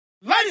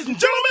Ladies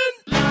and gentlemen,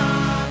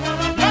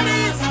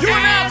 you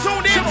are now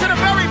tuned in to the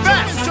very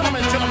best.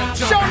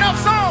 Show enough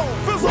song.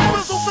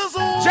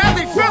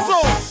 Jazze Pha,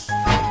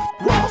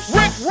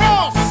 Rick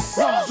Ross.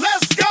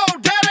 Let's go,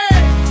 daddy.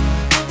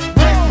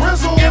 Rick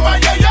Rizzle.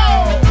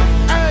 M.I.A.Yo.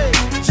 Hey,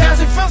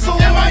 Jazze Pha.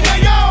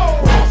 M.I.A.Yo.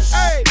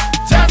 Hey,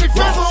 Jazze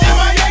Pha.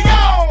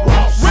 M.I.A.Yo.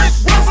 Rick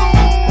Rizzle.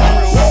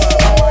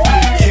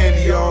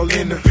 Candy all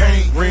in the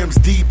paint, rims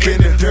deep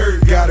in the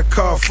dirt. Got a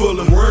car full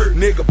of work,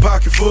 nigga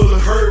pocket full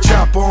of hurt.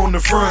 Chopper on the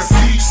front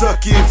seat,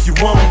 suck it if you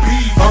want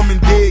beef. I'm in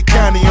Dead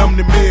County, I'm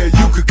the mayor,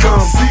 you could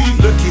come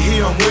see. Looky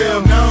here, I'm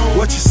well known.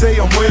 What you say,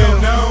 I'm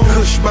well known.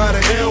 Kush by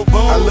the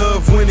elbow, I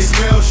love when it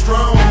smells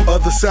strong.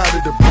 Other side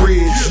of the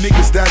bridge,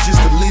 niggas die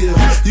just to live.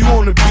 You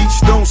on the beach,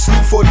 don't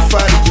sleep, 45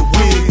 to your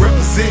wig.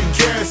 Representing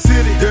Kansas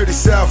City, Dirty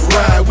South,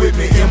 ride with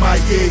me.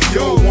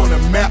 M.I.A.Yo. on the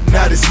map,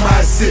 now it's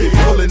my city.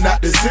 Pulling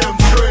out the Zim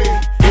tray.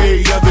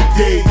 Every other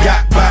day,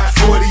 got by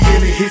 40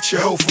 in it, hit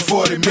your hoe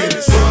for 40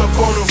 minutes. Pull up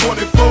on the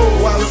 24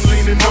 while I'm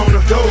leaning on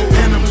the door.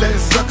 And I'm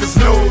letting suckers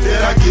know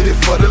that I get it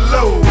for the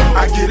low.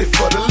 I get it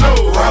for the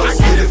low. I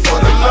get it for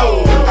the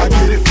low. I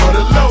get it for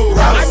the low.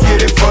 I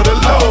get it for the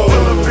low.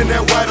 Pull up in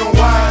that white on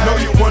white. Know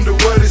you wonder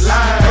what it's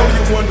like. Know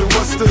you wonder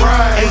what's the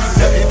price. Ain't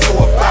nothing to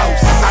a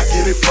bounce. I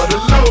get it for the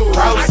low.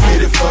 I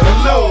get it for the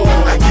low.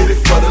 I get it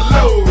for the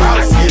low.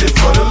 I get it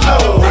for the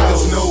low.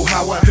 Niggas know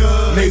how I do.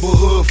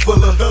 Neighborhood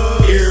full of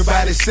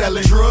everybody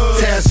selling drugs.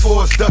 Task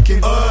force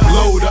ducking.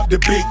 Load up the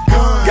big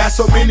gun. Got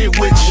so many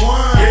with you.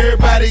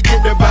 Everybody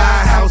get to buy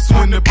a house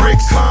when the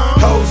bricks come.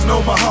 Hoes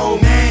know my whole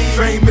name.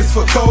 Famous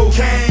for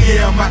cocaine.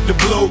 Yeah, I'm out to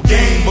blow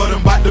game, but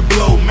I'm about to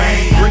blow,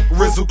 man. Rick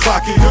Rizzle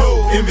clocking.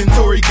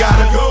 Inventory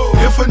gotta go.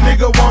 If a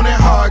nigga want it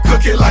hard,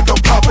 cook it like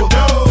I'm Papa.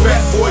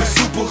 Fat boy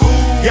super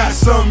cool. Got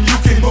something you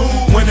can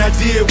move. When I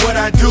did what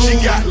I do, she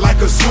got like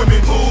a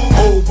swimming pool.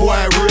 Old boy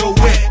real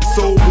wet.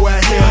 So boy,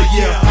 hell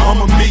yeah.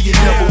 I'm a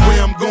millionaire, but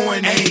where I'm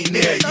going ain't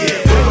there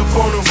yet. Pull up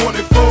on the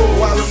 24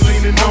 while I'm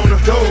leaning on the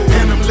door.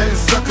 And I'm letting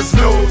suckers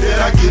know that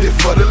I get it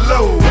for the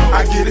low.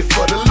 I get it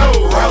for the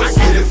low. I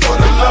get it for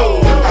the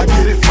low. I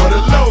get it for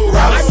the low.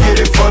 I get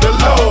it for the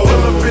low.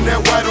 Pull up in that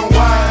white on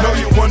white. Know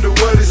you wonder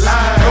what it's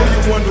like. Know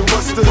you wonder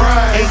what's the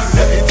price. Ain't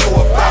nothing to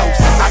a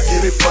bounce. I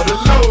get it for the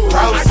low.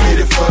 I get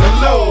it for the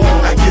low.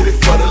 I get it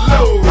for the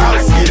low.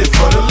 I get it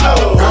for the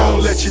low.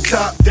 Don't let your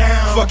top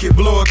down. Fuck it,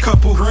 blow a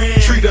couple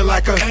grand. Treat her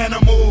like an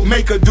animal.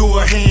 Make her do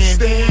a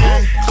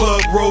handstand.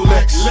 Club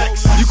Rolex.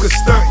 You can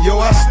stunt, yo.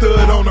 I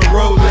stood on a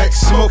Rolex,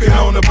 smoking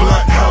on a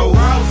blunt hoe.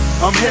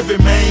 I'm heavy,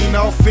 man,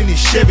 off in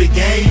this Chevy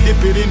game.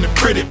 Dip it in the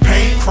pretty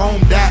paint,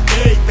 chrome dot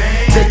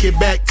everything. Take it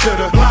back to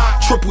the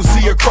triple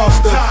C across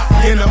the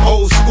in the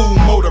old school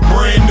motor,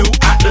 brand new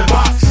out the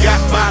box. Got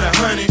by the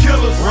honey,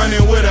 killers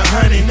running with a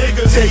honey.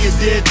 Niggas tell you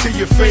dead to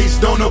your face,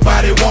 don't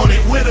nobody want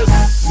it with us.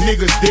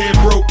 Niggas dead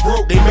broke,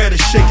 they better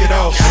shake it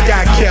off.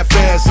 Sky cap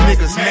ass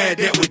niggas mad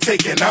that we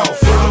taking off.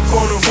 Pull up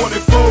on the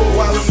 24